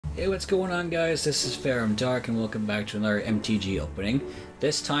Hey, what's going on, guys? This is Fair, I'm Dark, and welcome back to another MTG opening.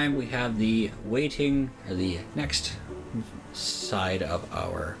 This time we have the next side of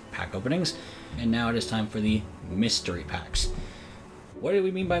our pack openings, and now it is time for the Mystery Packs. What do we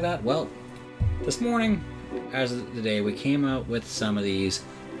mean by that? Well, this morning, as of the day, we came out with some of these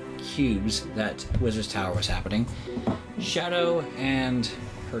cubes that Wizard's Tower was happening. Shadow and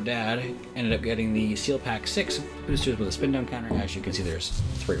her dad ended up getting the Seal Pack 6 boosters with a spin down counter. As you can see, there's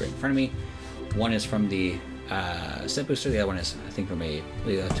 3 right in front of me. One is from the set booster, the other one is, I think,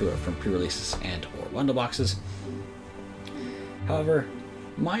 the other two are from pre-releases and or bundle boxes. However,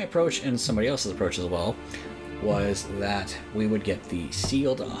 my approach and somebody else's approach as well was that we would get the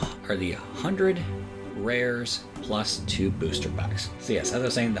sealed, or the 100 rares plus 2 booster packs. So yes, as I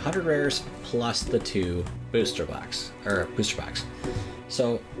was saying, the 100 rares plus the 2 booster packs.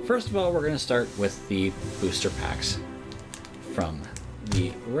 So first of all, we're going to start with the booster packs from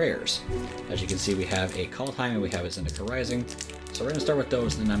the rares. As you can see, we have a Call Time and we have a Zendikar Rising. So we're going to start with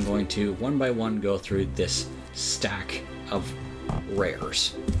those, and then I'm going to one by one go through this stack of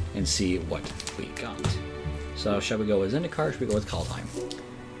rares and see what we got. So shall we go with Zendikar, or should we go with Call Time?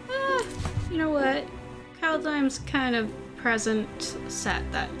 You know what? Call Time's kind of present set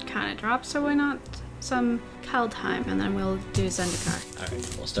that kind of drops, so why not some Call Time, and then we'll do Zendikar.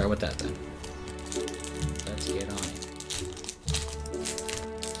 Alright, we'll start with that then. Let's get on it.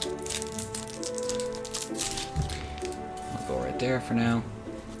 I'll go right there for now.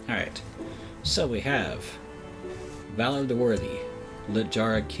 Alright, so we have Valor the Worthy,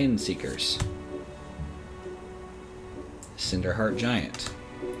 Littjara Kinseekers, Cinderheart Giant,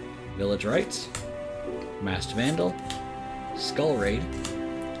 Village Rites, Masked Vandal, Skull Raid,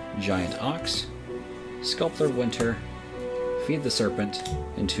 Giant Ox, Sculptor of Winter, Feed the Serpent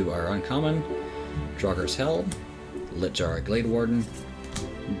into our uncommon, Draugr's Helm, Littjara Glade Warden,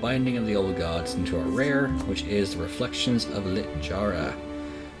 Binding of the Old Gods into our rare, which is the Reflections of Littjara,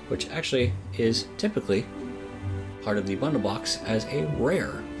 which actually is typically part of the bundle box as a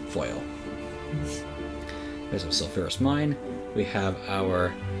rare foil. There's a Sulphurous Mine. We have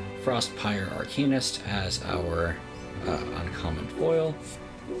our Frostpire Arcanist as our uncommon foil,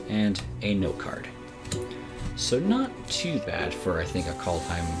 and a note card. So not too bad for, I think, a Call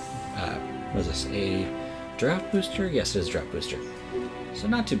Time, what is this, a draft booster? Yes, it is a draft booster. So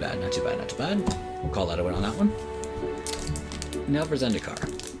not too bad, not too bad, not too bad. We'll call that a win on that one. Now for Zendikar.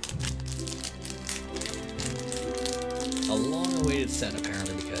 A long-awaited set,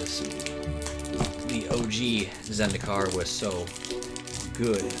 apparently, because the OG Zendikar was so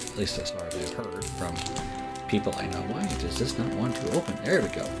good, at least as far as I've heard from people I know. Why does this not want to open? There we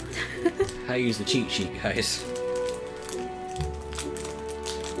go. How you use the cheat sheet, guys.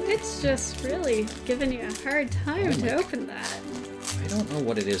 It's just really giving you a hard time to open that. I don't know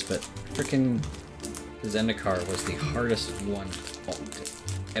what it is, but frickin' Zendikar was the hardest one to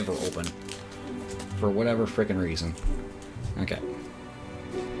ever open. For whatever frickin' reason. Okay.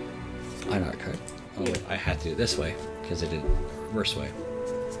 I know it could. Oh, wait, I had to do it this way, because I did it the reverse way.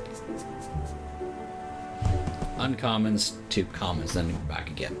 Uncommons to commons, then back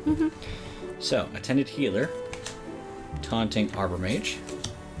again. So, Attended Healer, Taunting Arbor Mage,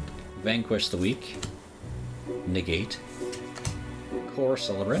 Vanquish the Weak, Negate, Core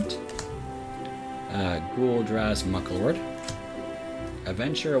Celebrant, Ghoul-Draz Mucklord,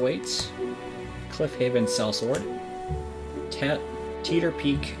 Adventure Awaits, Cliffhaven Sellsword, Teeter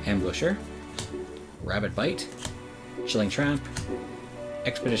Peak Ambusher, Rabbit Bite, Chilling Tramp,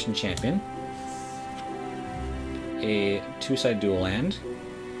 Expedition Champion, a 2-side dual land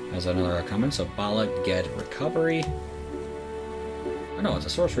as another uncommon, so Bala Ged Recovery. Oh no, it's a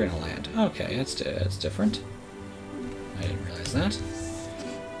sorcery and a land. Okay, that's different. I didn't realize that.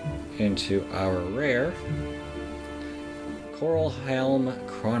 Into our rare, Coral Helm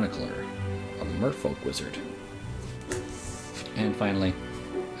Chronicler, a Merfolk Wizard. And finally,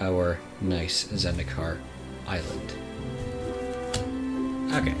 our nice Zendikar Island.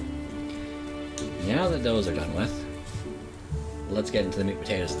 Okay. Now that those are done with, let's get into the meat and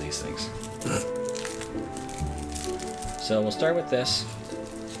potatoes of these things. So we'll start with this.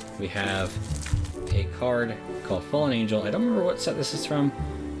 We have a card called Fallen Angel. I don't remember what set this is from,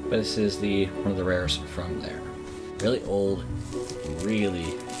 but this is one of the rares from there. Really old,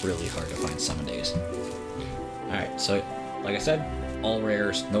 really hard to find summon days. Alright, so like I said, all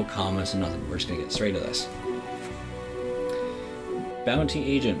rares, no commons, and nothing. We're just gonna get straight to this. Bounty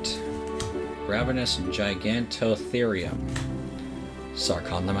Agent, Ravenous Gigantotherium,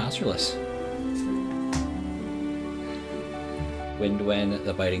 Sarkhan the Masterless, Windwen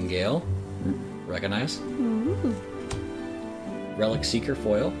the Biting Gale, recognize? Ooh. Relic Seeker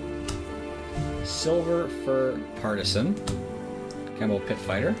foil, Silver Fur Partisan, Campbell Pit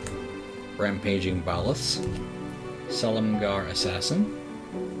Fighter, Rampaging Baliths, Salamgar Assassin,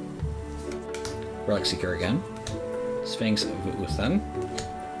 Relic Seeker again, Sphinx of Uthan,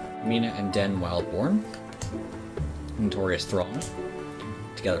 Mina and Den Wildborn, Notorious Thrall,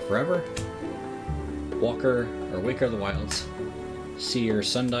 Together Forever, Waker of the Wilds, Seer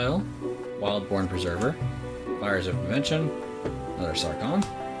Sundial, Wildborn Preserver, Fires of Invention, another Sarkon,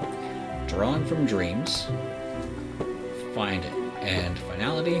 Drawn from Dreams, Find and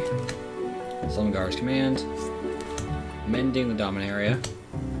Finality, Slumgar's Command, Mending the Dominaria,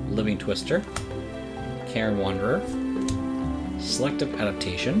 Living Twister, Cairn Wanderer, Selective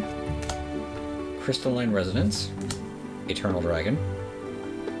Adaptation, Crystalline Resonance, Eternal Dragon,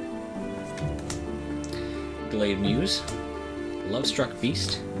 Glade Muse, Lovestruck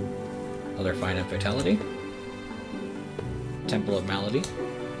Beast, Other Fine and Fatality, Temple of Malady,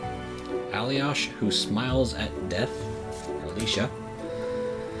 Aliosh Who Smiles at Death, Alicia,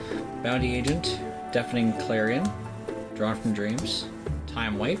 Bounty Agent, Deafening Clarion, Drawn from Dreams,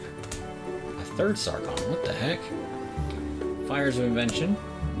 Time Wipe, a third Sarkon, what the heck? Fires of Invention,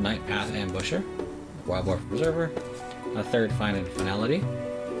 Night Path Ambusher, Wildborn Preserver, a third Fine and Finality,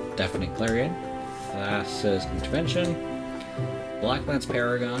 Deafening Clarion, Thassa's Intervention, Blacklance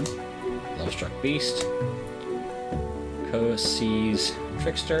Paragon, Lovestruck Beast, Kosi's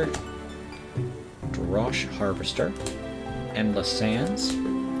Trickster, Drosh Harvester, Endless Sands,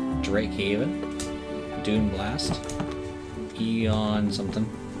 Drake Haven, Dune Blast, Eon something,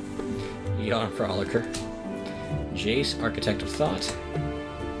 Eon Frolicker, Jace Architect of Thought,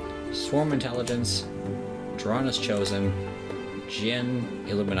 Swarm Intelligence, Drawn as Chosen, Jin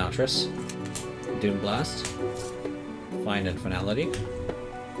Illuminatrix, Dune Blast, Find and Finality,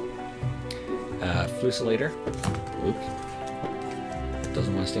 Flucillator, oop,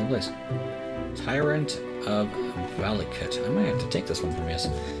 doesn't want to stay in place, Tyrant of Valakut, I might have to take this one from you.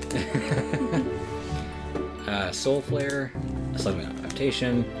 Soul Flare, Selective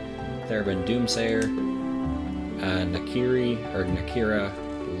Adaptation, Therbin Doomsayer, Nakira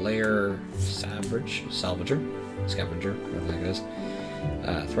Lair Salvager, Scavenger, whatever the heck it is,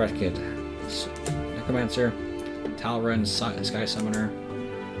 Threatkid Necromancer, Talrun Sky Summoner,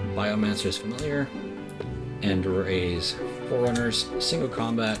 Biomancer's Familiar, and Ray's Forerunners, Single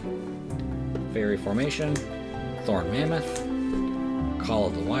Combat, Fairy Formation, Thorn Mammoth, Call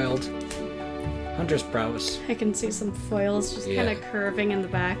of the Wild, Hunter's Prowess. I can see some foils just kind of curving in the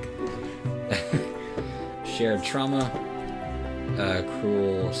back. Shared Trauma,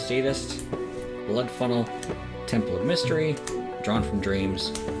 Cruel Sadist, Blood Funnel, Temple of Mystery, Drawn from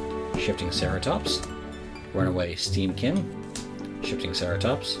Dreams, Shifting Ceratops, Runaway Steamkin, Shifting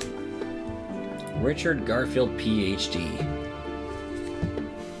Ceratops, Richard Garfield PhD.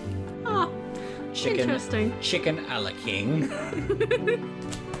 Oh, interesting. Chicken a la King.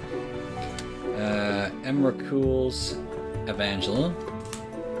 Emrakul's Evangeline,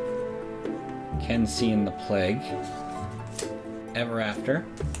 Kenseen the Plague, Ever After,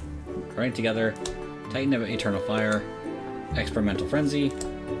 Running Together, Titan of Eternal Fire, Experimental Frenzy,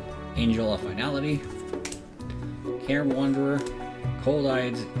 Angel of Finality, Cairn Wanderer,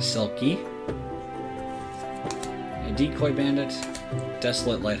 Cold-Eyed Selkie, a Decoy Bandit,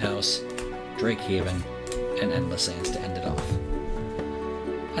 Desolate Lighthouse, Drake Haven, and Endless Sands to end it off.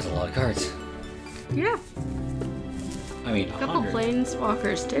 That's a lot of cards. Yeah. I mean, a couple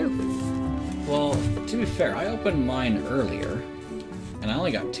planeswalkers too. Well, to be fair, I opened mine earlier, and I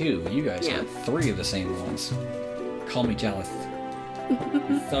only got 2. You guys got 3 of the same ones. Call me jealous.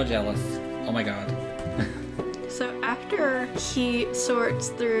 So jealous. Oh my god. So after he sorts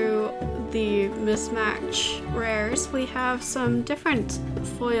through the mismatch rares, we have some different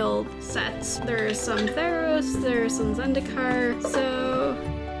foil sets. There's some Theros, there's some Zendikar, so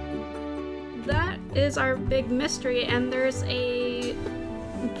that is our big mystery, and there's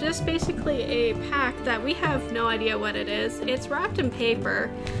just basically a pack that we have no idea what it is. It's wrapped in paper,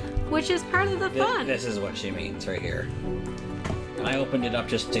 which is part of the fun. This is what she means right here. And I opened it up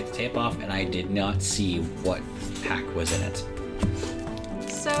just to take the tape off, and I did not see what pack was in it.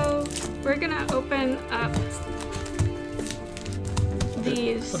 So we're gonna open up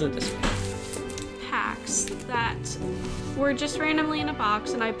these Put it this way. packs that were just randomly in a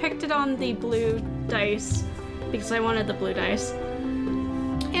box, and I picked it on the blue dice because I wanted the blue dice.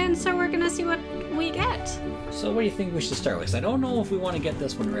 And so we're gonna see what we get. So what do you think we should start with? 'Cause I don't know if we want to get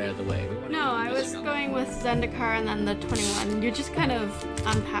this one right out of the way. No, I was going with Zendikar and then the 21. You just kind of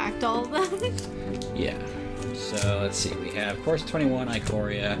unpacked all of them. Yeah. So let's see. We have Course 21,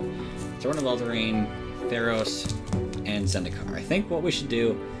 Ikoria, Throne of Eldraine, Theros, and Zendikar. I think what we should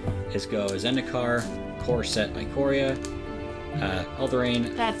do is go Zendikar, Core Set Ikoria,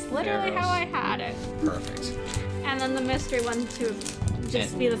 Eldraine. That's literally Garros. how I had it. Perfect. And then the mystery one to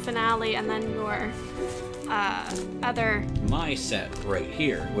just be the finale, and then your other... My set right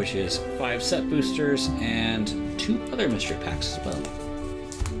here, which is 5 set boosters and 2 other mystery packs as well.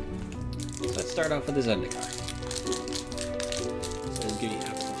 So let's start off with the Zendikar. So it'll give you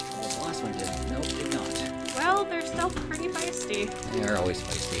apples. Oh, the last one didn't. Nope, did not. Well, they're still pretty feisty. They are always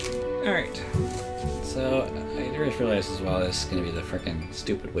feisty. Alright. So I just realized as well this is going to be the freaking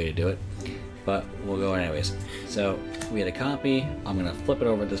stupid way to do it. But we'll go anyways. So we had a copy. I'm going to flip it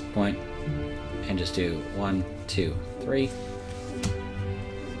over at this point and just do 1, 2, 3.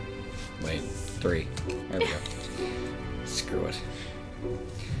 Wait, 3. There we go. Screw it.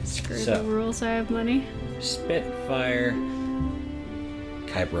 Screw So, the rules, I have money. Spitfire.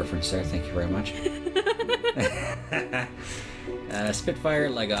 Kyber reference there, thank you very much. Spitfire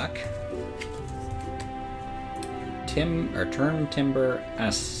Legok. Turn Timber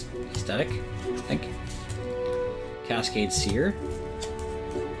Aesthetic, I think. Cascade Seer.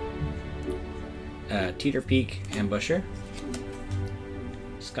 Teeter Peak Ambusher.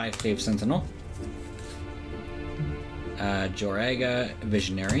 Skyclave Sentinel. Joraga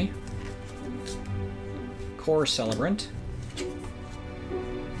Visionary. Core Celebrant.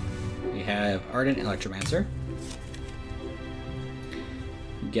 We have Ardent Electromancer.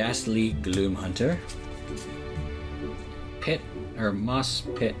 Ghastly Gloom Hunter. Moss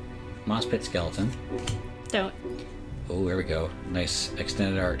Pit Skeleton. Don't. Oh, there we go. Nice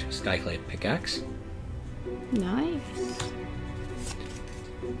extended art Skyclave Pickaxe. Nice.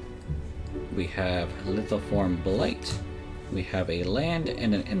 We have Lithoform Blight. We have a land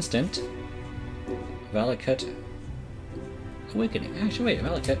and an instant. Valakut Awakening. Actually, wait,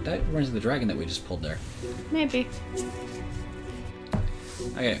 Valakut, that reminds me of the dragon that we just pulled there. Maybe.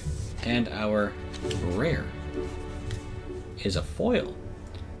 Okay, and our rare is a foil.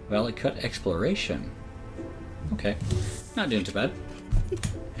 Valakut Exploration. Okay, not doing too bad.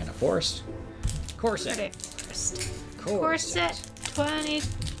 And a forest. Corset. Put it first. Corset. Corset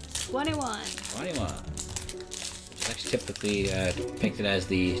 2021. 21. Which is actually typically depicted as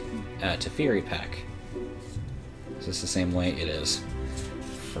the Teferi pack. Is this the same way? It is.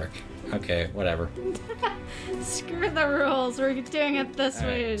 Frick. Okay, whatever. Screw the rules. We're doing it this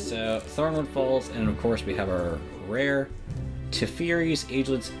way. Alright, so Thornwood Falls, and of course we have our rare Teferi's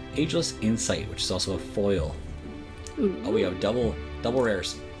Ageless Insight, which is also a foil. Ooh. Oh, we have double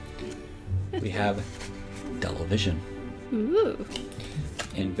rares. We have Double Vision. Ooh.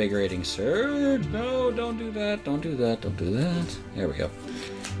 Invigorating Surge. No, don't do that. Don't do that. Don't do that. There we go.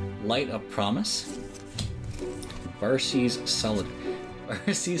 Light of Promise. Barcy's Solidarity.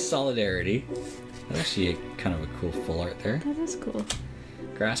 That's actually kind of a cool full art there. That is cool.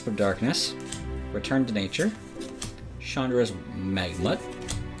 Grasp of Darkness. Return to Nature. Chandra's Magmut.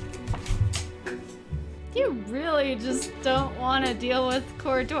 You really just don't want to deal with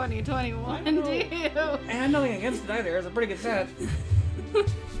Core 2021, do you? And I'm nothing against it either. It's a pretty good set.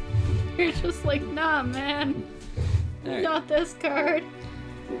 You're just like, nah, man. Alright. Not this card.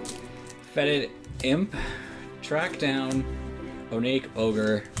 Fetid Imp. Track down Onake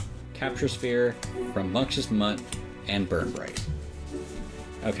Ogre. Capture Sphere. Rambunctious Mutt. And Burn Bright.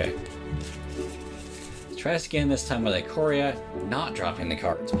 Okay. Let's try this again, this time with Ikoria. Not dropping the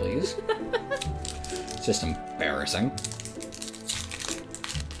cards, please. It's just embarrassing.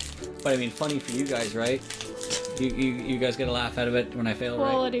 But I mean, funny for you guys, right? You guys get a laugh out of it when I fail, right?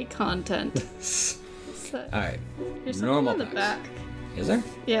 Quality content. So, Alright. there's something Normal on the packs. back. Is there?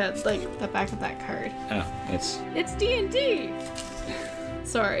 Yeah, it's like the back of that card. Oh, It's D&D.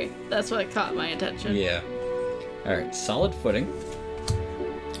 Sorry, that's what caught my attention. yeah. Alright, Solid Footing.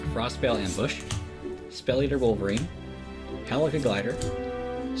 Frostbale Ambush. Spell Eater Wolverine. Halika Glider.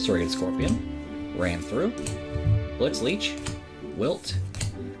 Sorghum Scorpion. Ran Through. Blitz Leech. Wilt.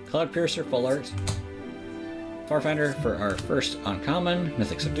 Cloud Piercer Full Art. Farfinder for our first uncommon.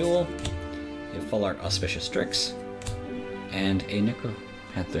 Mythic Subdual. A Full Art Auspicious Strix. And a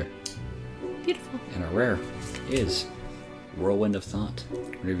Necropanther. Beautiful. And our rare is Whirlwind of Thought.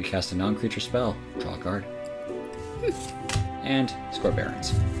 Whenever you cast a non-creature spell, draw a card. And Score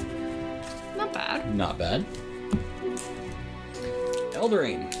Barons. Not bad. Not bad.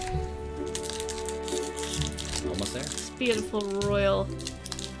 Eldraine. Almost there. It's beautiful royal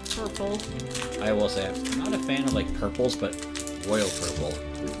purple. I will say I'm not a fan of like purples, but royal purple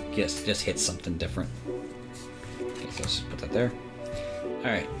just hits something different. Okay, so let's put that there.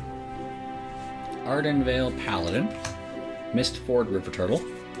 Alright. Ardenvale Paladin. Mistford River Turtle.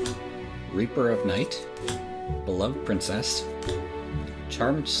 Reaper of Night. Beloved Princess,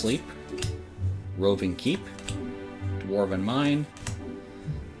 Charmed Sleep, Roving Keep, Dwarven Mine,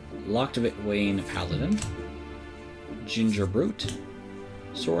 Locked-Wit Wayne Paladin, Ginger Brute,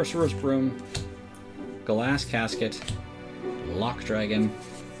 Sorcerer's Broom, Glass Casket, Lock Dragon,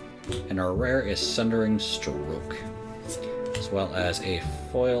 and our rare is Sundering Stroke, as well as a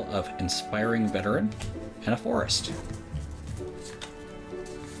foil of Inspiring Veteran and a Forest.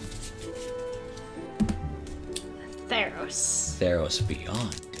 Theros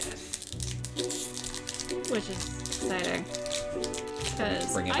Beyond Death. Which is exciting.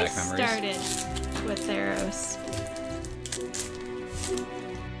 Because Bringing I back memories. started with Theros.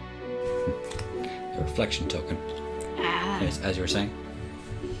 The reflection token. As you were saying.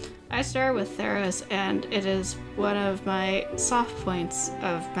 I started with Theros, and it is one of my soft points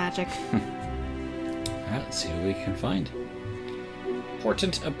of Magic. Alright, let's see what we can find.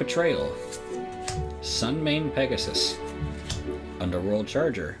 Portent of Betrayal, Sunmane Pegasus, Underworld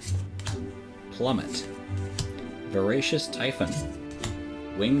Charger, Plummet, Voracious Typhon,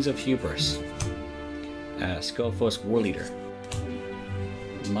 Wings of Hubris, Scophos Warleader,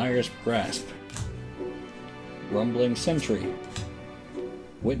 Myers Grasp, Rumbling Sentry,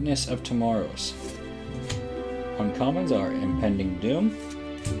 Witness of Tomorrows. Uncommons are Impending Doom,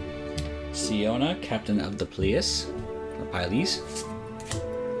 Siona, Captain of the Pleias, or Piles,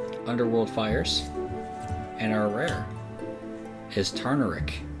 Underworld Fires, and our rare is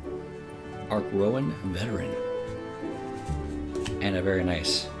Tarnaric, Arc Rowan Veteran, and a very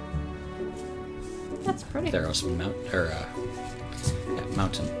nice That's pretty. Theros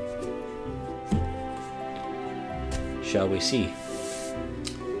mountain. Shall we see?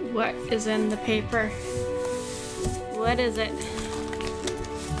 What is in the paper? What is it?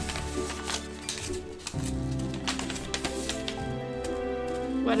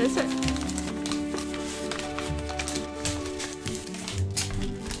 What is it?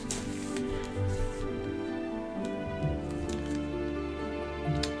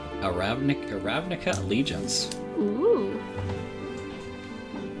 Ravnica Allegiance. Ooh.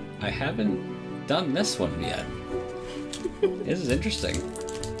 I haven't done this one yet. This is interesting.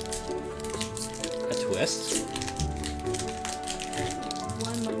 A twist.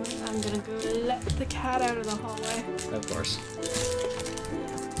 One moment, I'm gonna go let the cat out of the hallway. Of course.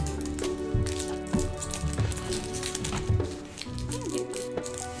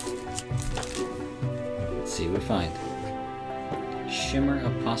 Let's see what we find. Shimmer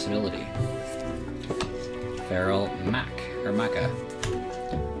of Possibility. Feral Maca.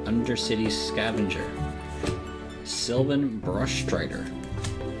 Undercity Scavenger. Sylvan Brush Strider.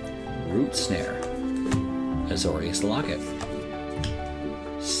 Root Snare. Azorius Locket.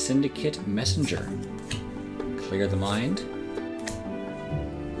 Syndicate Messenger. Clear the Mind.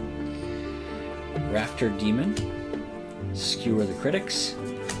 Rafter Demon. Skewer the Critics.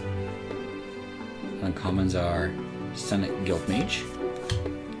 Uncommons are Senate Guildmage.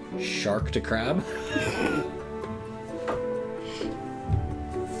 Shark to Crab.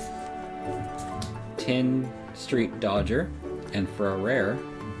 Tin Street Dodger. And for a rare,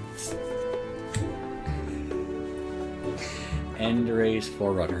 Enduray's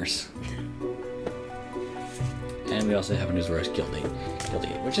Forerunners. And we also have a Newsware's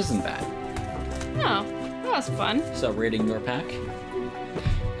Guildgate, which isn't bad. Oh, that was fun. So rating your pack.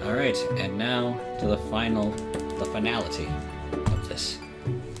 Alright, and now to the finality of this.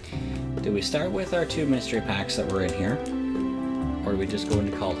 Do we start with our 2 mystery packs that were in here? Or do we just go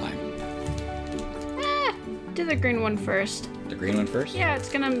into call time? Do the green one first. The green one first? Yeah, it's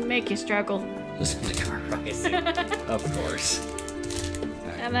gonna make you struggle. Listen to Car Rising. Of course.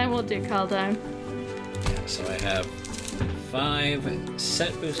 And then we'll do call time. Yeah, so I have 5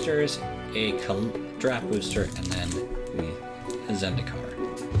 set boosters, a draft booster, and then a Zendikar.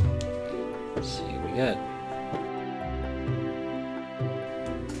 Let's see what we got.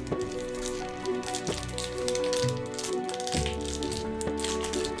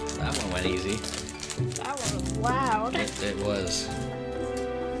 That one went easy. That one was loud. It was.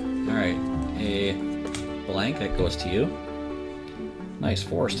 Alright, a blank that goes to you. Nice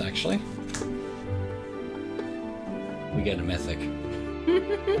forest, actually. We get a mythic.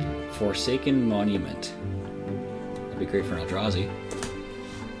 Forsaken Monument. That'd be great for an Eldrazi.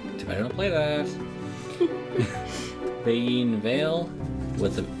 Too bad I don't play that. Bayene Vale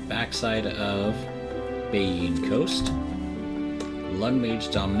with the backside of Bayene Coast.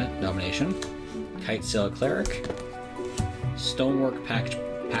 Lundmage Domination. Kitesail Cleric. Stonework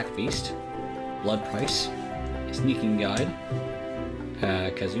Pack Beast. Blood Price. Sneaking Guide.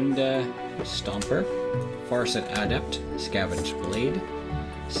 Kazunda Stomper. Farset Adept. Scavenge Blade.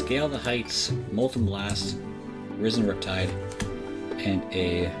 Scale the Heights. Molten Blast. Risen Riptide, and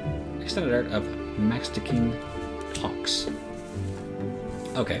a extended art of Maxticking Hawks.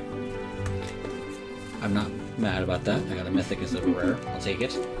 Okay. I'm not mad about that. I got a mythic instead of a rare. I'll take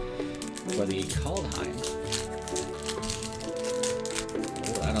it. For the Kaldheim.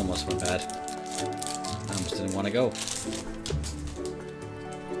 Oh, that almost went bad. I almost didn't want to go.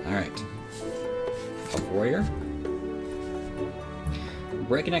 Alright. A warrior.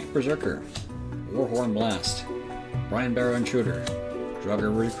 Breakneck Berserker. Warhorn Blast. Brian Barrow Intruder.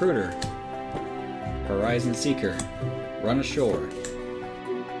 Drugger Recruiter. Horizon Seeker. Run Ashore.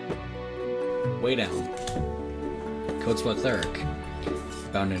 Way Down. Codespell Cleric.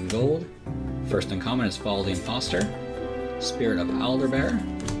 Bound in Gold. First uncommon is Fall the Imposter. Spirit of Alderbear.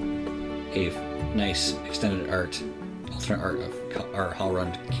 A nice extended art, alternate art of our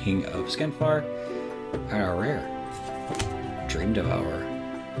Hallrun King of Skenfar. And our rare. Dream Devourer.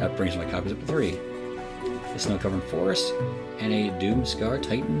 That brings my copies up to 3. A Snow-Covered Forest, and a Doomscar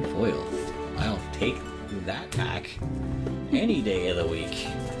Titan foil. I'll take that pack any day of the week.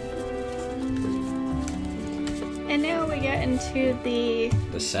 And now we get into the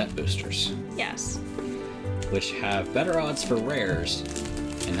set boosters. Yes. Which have better odds for rares,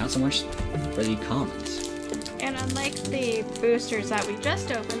 and not so much for the commons. And unlike the boosters that we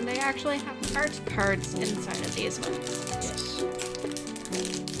just opened, they actually have art cards inside of these ones. Yes.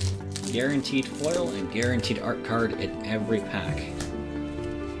 Guaranteed foil and guaranteed art card in every pack.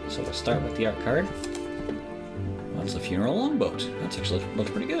 So we'll start with the art card. Well, it's the Funeral Longboat. That's actually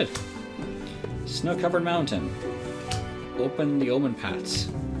looks pretty good. Snow-Covered Mountain. Open the Omen Paths.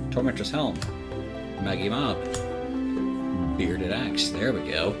 Tormentor's Helm. Maggie Mob. Bearded Axe. There we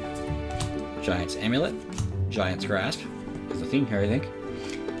go. Giant's Amulet. Giant's Grasp. Is the theme here, I think.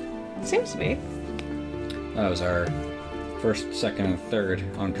 Seems to be. That was our first, second, and third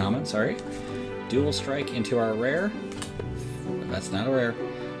uncommon, sorry. Dual Strike into our rare. That's not a rare.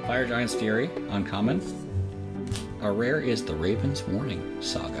 Fire Giant's Fury, uncommon. Our rare is the Raven's Warning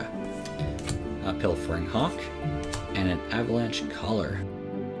Saga. A Pilfering Hawk, and an Avalanche Collar.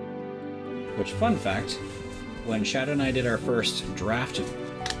 Which, fun fact, when Shadow and I did our first draft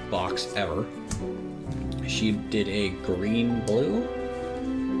box ever, she did a green-blue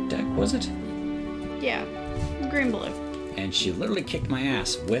deck, was it? Yeah, green-blue. And she literally kicked my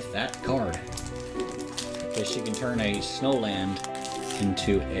ass with that card. Because she can turn a Snowland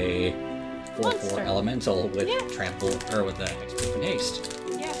into a 4/4 elemental with trample, or with Hexproof and haste.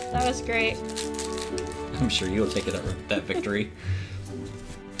 Yeah, that was great. I'm sure you'll take it up that victory.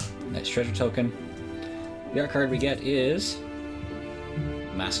 Nice treasure token. The art card we get is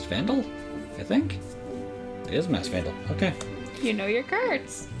Masked Vandal, I think. It is Masked Vandal. Okay. You know your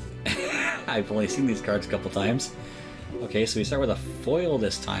cards. I've only seen these cards a couple times. Okay, so we start with a foil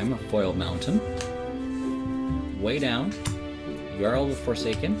this time, a foil mountain. Way Down. Jarl the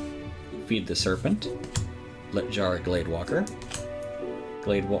Forsaken. Feed the Serpent. Let Jar Gladewalker.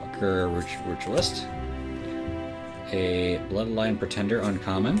 Gladewalker Ritualist. A Bloodline Pretender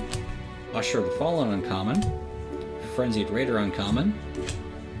uncommon. Usher of the Fallen uncommon. Frenzied Raider uncommon.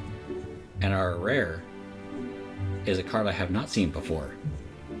 And our rare is a card I have not seen before.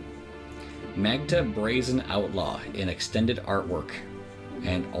 Magda Brazen Outlaw in extended artwork.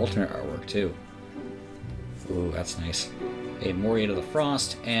 And alternate artwork too. Ooh, that's nice. A Moriate of the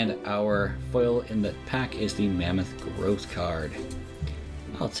Frost, and our foil in the pack is the Mammoth Growth card.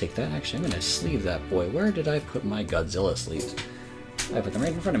 I'll take that. Actually, I'm going to sleeve that boy. Where did I put my Godzilla sleeves? I put them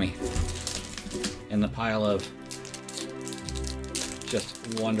right in front of me. In the pile of just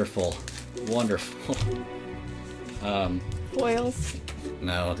wonderful, wonderful Foils.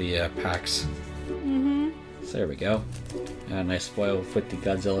 no, the packs. Mm-hmm. So there we go. A nice foil with the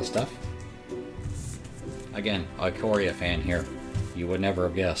Godzilla stuff. Again, a Ikoria fan here. You would never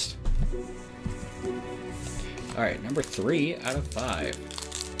have guessed. Alright, number 3 out of 5.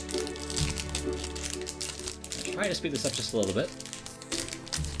 I'll try to speed this up just a little bit.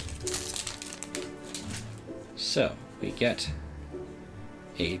 So, we get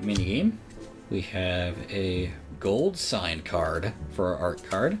a minigame. We have a gold signed card for our art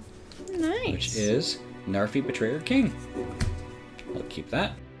card. Nice. Which is Narfi Betrayer King. I'll keep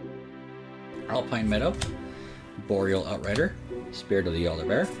that. Alpine Meadow. Boreal Outrider. Spirit of the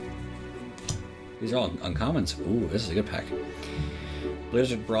Alderbear. These are all uncommons. Ooh, this is a good pack.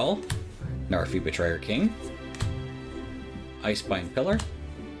 Blizzard Brawl. Narfi Betrayer King. Icebind Pillar.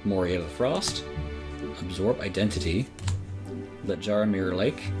 Moriate of the Frost. Absorb Identity. Letjar Mirror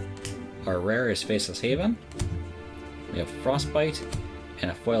Lake. Our rare is Faceless Haven. We have Frostbite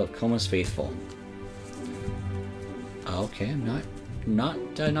and a foil of Coma's Faithful. Okay, I'm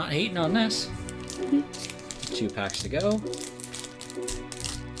not hating on this. 2 packs to go.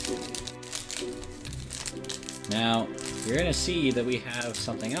 Now, you're going to see that we have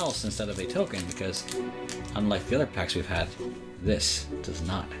something else instead of a token, because unlike the other packs we've had, this does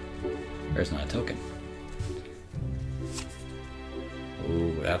not. There's not a token.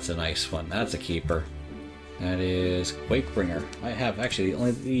 Ooh, that's a nice one. That's a keeper. That is Quakebringer. I have actually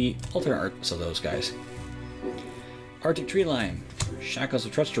only the alternate arts of those guys. Arctic Treeline, Shackles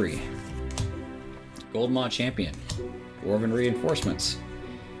of Treachery, Goldmaw Champion, Dwarven Reinforcements,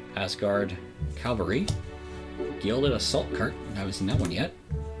 Asgard Cavalry, Gilded Assault Cart, I haven't seen that one yet,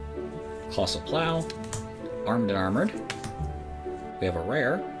 Colossal Plow, Armed and Armored. We have a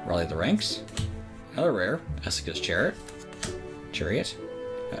rare, Rally the Ranks, another rare, Essica's Chariot,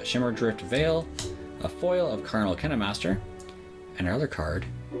 Shimmer Drift Veil, a foil of Carnal Kenamaster, and our other card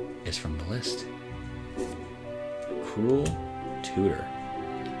is from the list. Cruel Tutor.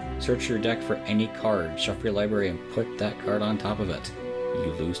 Search your deck for any card, shuffle your library, and put that card on top of it.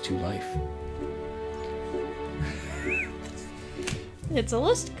 You lose 2 life. It's a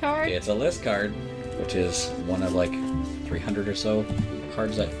list card. It's a list card, which is one of like 300 or so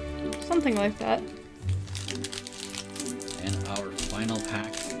cards that... Something like that. And our final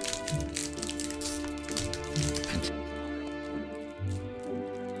pack.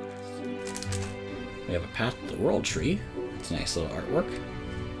 We have a Path to the World Tree. It's a nice little artwork.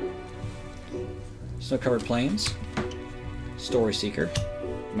 Snow-Covered Plains, Story Seeker,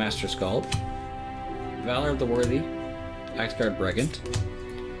 Master Skald, Valor of the Worthy, Axgard Brigand,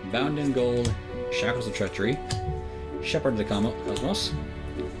 Bound in Gold, Shackles of Treachery, Shepherd of the Cosmos,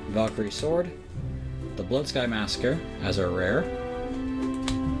 Valkyrie Sword, the Blood Sky Massacre as our rare,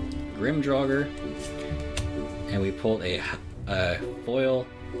 Grim Draugr, and we pulled a foil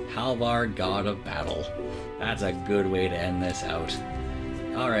Halvar, God of Battle. That's a good way to end this out.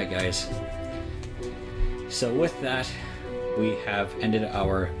 Alright guys, so with that we have ended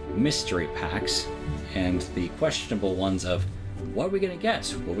our mystery packs and the questionable ones of what are we going to get,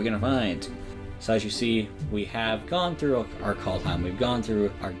 what are we going to find. So as you see, we have gone through our call time, we've gone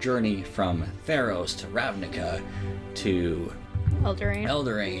through our journey from Theros to Ravnica to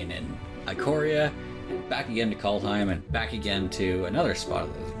Eldraine and Ikoria, and back again to Kaldheim, and back again to another spot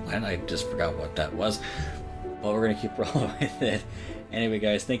of the land. I just forgot what that was, but we're going to keep rolling with it. Anyway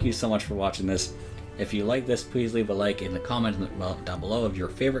guys, thank you so much for watching this. If you like this, please leave a like in the comment down below of your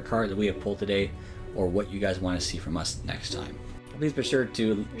favorite card that we have pulled today, or what you guys want to see from us next time. Please be sure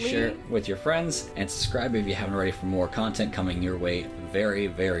to share it with your friends and subscribe if you haven't already for more content coming your way very,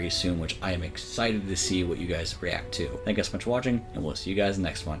 very soon, which I am excited to see what you guys react to. Thank you so much for watching, and we'll see you guys in the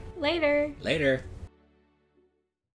next one. Later. Later.